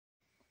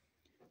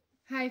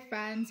Hi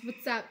friends,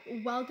 what's up?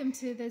 Welcome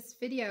to this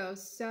video.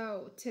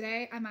 So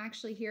today I'm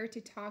actually here to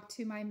talk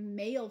to my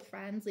male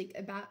friends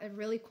about a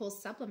really cool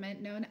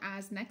supplement known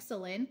as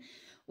Nexalyn,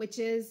 which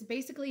is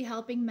basically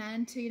helping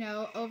men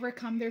to,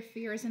 overcome their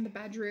fears in the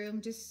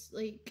bedroom, just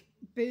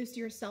boost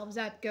yourselves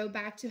up, go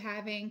back to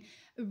having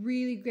a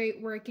really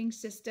great working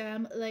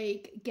system,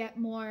 get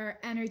more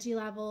energy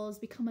levels,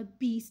 become a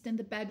beast in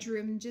the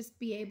bedroom, and just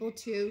be able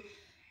to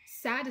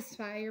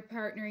satisfy your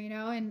partner,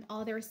 and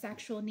all their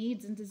sexual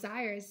needs and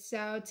desires.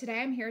 So today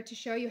I'm here to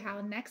show you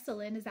how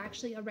Nexalyn is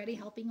actually already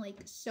helping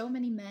so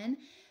many men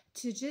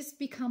to just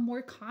become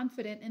more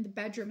confident in the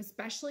bedroom,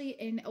 especially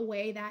in a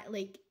way that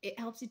it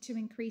helps you to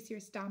increase your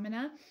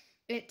stamina.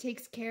 It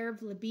takes care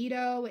of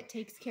libido. It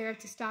takes care of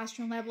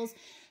testosterone levels.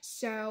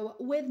 So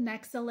with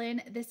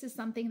Nexalyn, this is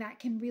something that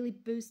can really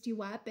boost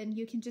you up and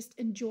you can just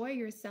enjoy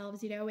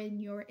yourselves,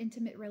 in your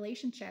intimate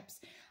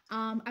relationships.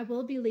 I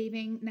will be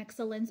leaving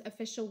Nexalyn's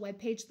official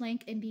webpage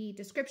link in the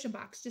description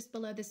box just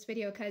below this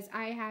video because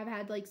I have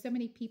had so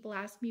many people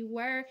ask me,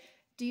 where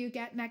do you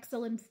get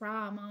Nexalyn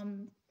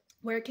from?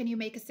 Where can you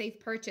make a safe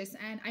purchase?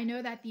 And I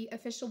know that the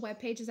official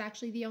webpage is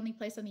actually the only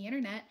place on the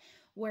internet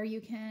where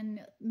you can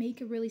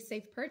make a really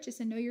safe purchase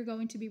and know you're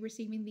going to be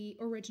receiving the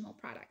original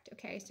product.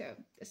 Okay, so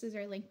this is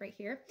our link right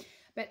here.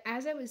 But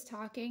as I was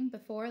talking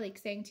before,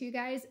 saying to you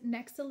guys,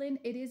 Nexalyn,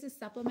 it is a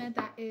supplement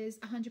that is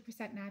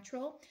 100%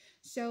 natural.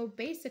 So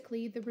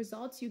basically the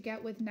results you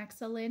get with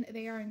Nexalyn,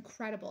 they are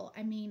incredible.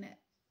 I mean,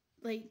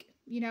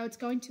 it's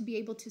going to be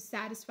able to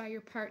satisfy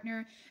your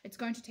partner. It's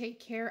going to take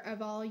care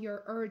of all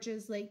your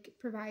urges,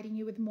 providing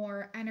you with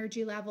more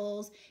energy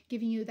levels,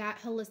 giving you that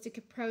holistic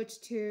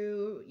approach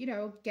to,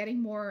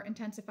 getting more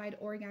intensified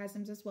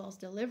orgasms as well as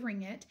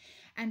delivering it,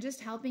 and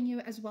just helping you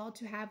as well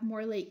to have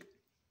more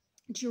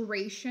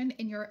duration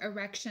in your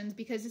erections,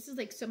 because this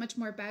is so much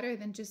more better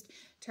than just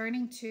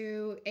turning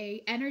to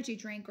a energy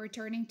drink or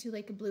turning to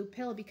a blue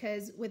pill,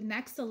 because with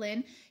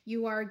Nexalyn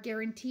you are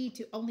guaranteed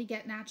to only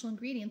get natural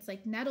ingredients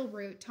like nettle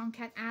root,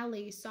 tomcat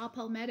alley, saw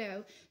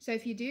palmetto. So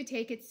if you do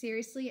take it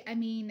seriously, I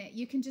mean,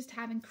 you can just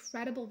have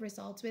incredible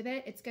results with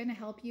it. It's going to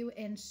help you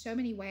in so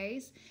many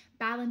ways,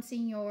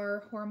 balancing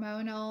your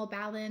hormonal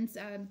balance.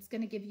 It's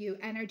going to give you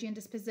energy and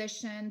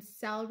disposition,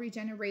 cell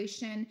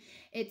regeneration.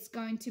 It's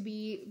going to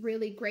be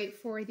really great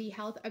for the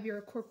health of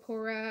your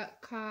corpora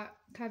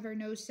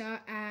cavernosa.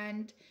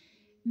 And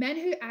men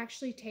who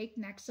actually take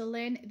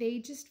Nexalyn, they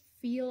just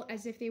feel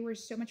as if they were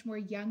so much more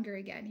younger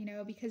again,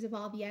 because of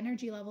all the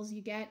energy levels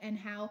you get and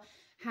how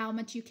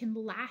much you can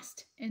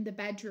last in the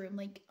bedroom,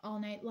 all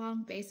night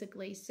long,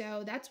 basically.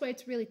 So that's why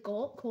it's really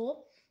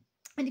cool.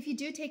 And if you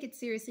do take it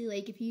seriously,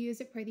 if you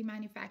use it per the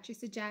manufacturer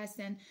suggests,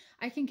 and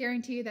I can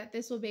guarantee you that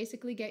this will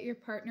basically get your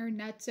partner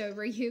nuts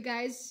over you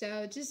guys.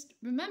 So just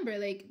remember,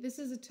 this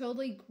is a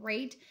totally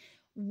great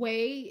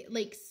way,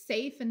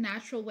 safe and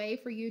natural way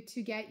for you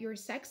to get your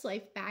sex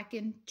life back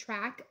in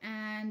track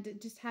and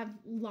just have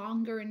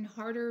longer and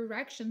harder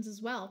erections as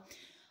well.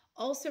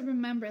 Also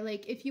remember,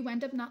 if you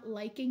end up not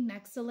liking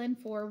Nexalyn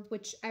for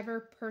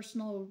whichever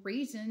personal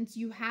reasons,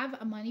 you have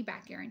a money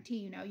back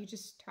guarantee. You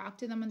just talk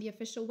to them on the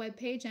official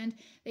webpage and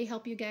they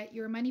help you get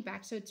your money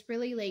back. So it's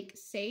really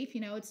safe.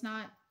 It's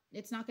not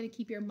going to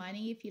keep your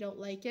money if you don't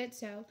like it.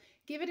 So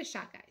give it a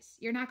shot, guys.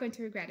 You're not going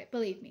to regret it.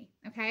 Believe me.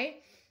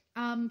 Okay.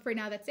 For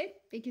now, that's it.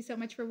 Thank you so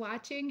much for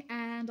watching,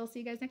 and I'll see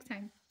you guys next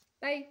time.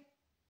 Bye.